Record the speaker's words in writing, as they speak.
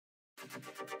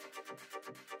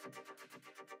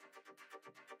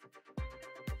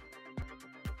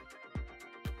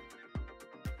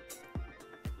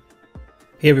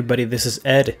Hey everybody, this is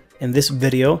Ed. In this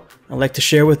video, I'd like to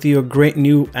share with you a great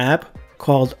new app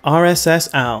called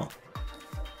RSSOwl.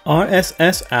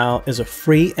 RSSOwl is a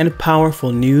free and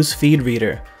powerful news feed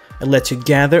reader. It lets you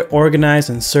gather, organize,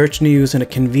 and search news in a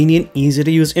convenient,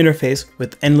 easy-to-use interface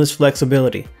with endless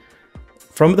flexibility.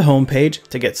 From the homepage,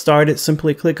 to get started,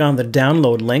 simply click on the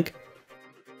download link.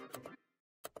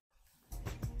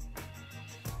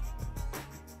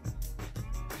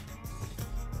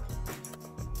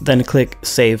 Then click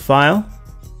Save File.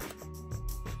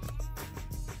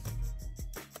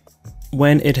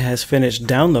 When it has finished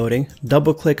downloading,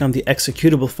 double-click on the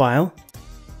executable file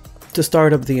to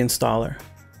start up the installer.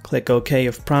 Click OK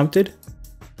if prompted.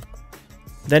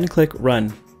 Then click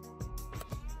Run.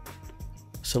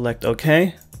 Select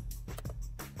OK.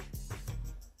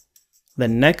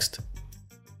 Then Next.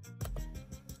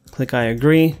 Click I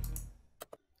agree.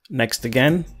 Next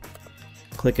again.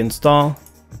 Click Install.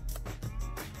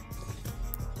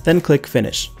 Then click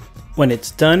Finish. When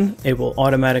it's done, it will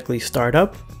automatically start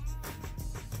up.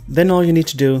 Then all you need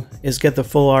to do is get the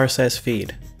full RSS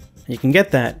feed. You can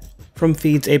get that from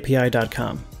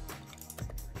feedsapi.com.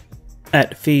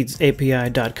 At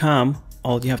feedsapi.com,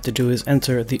 all you have to do is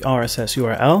enter the RSS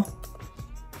URL.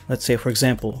 Let's say, for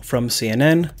example, from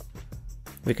CNN.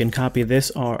 We can copy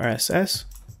this RSS.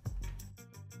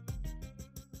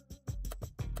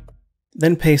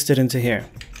 Then paste it into here.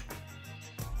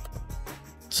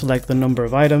 Select the number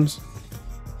of items,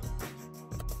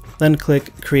 then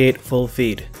click Create Full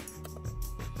Feed.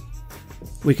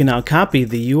 We can now copy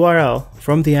the URL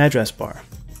from the address bar.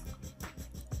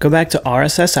 Go back to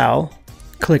RSSOwl,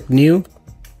 click New,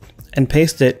 and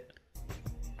paste it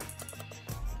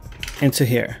into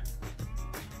here.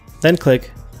 Then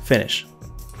click Finish.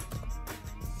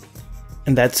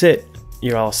 And that's it.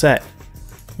 You're all set.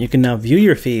 You can now view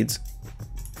your feeds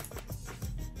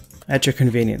at your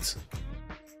convenience.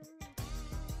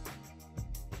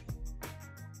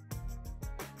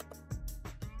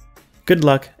 Good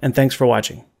luck, and thanks for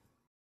watching.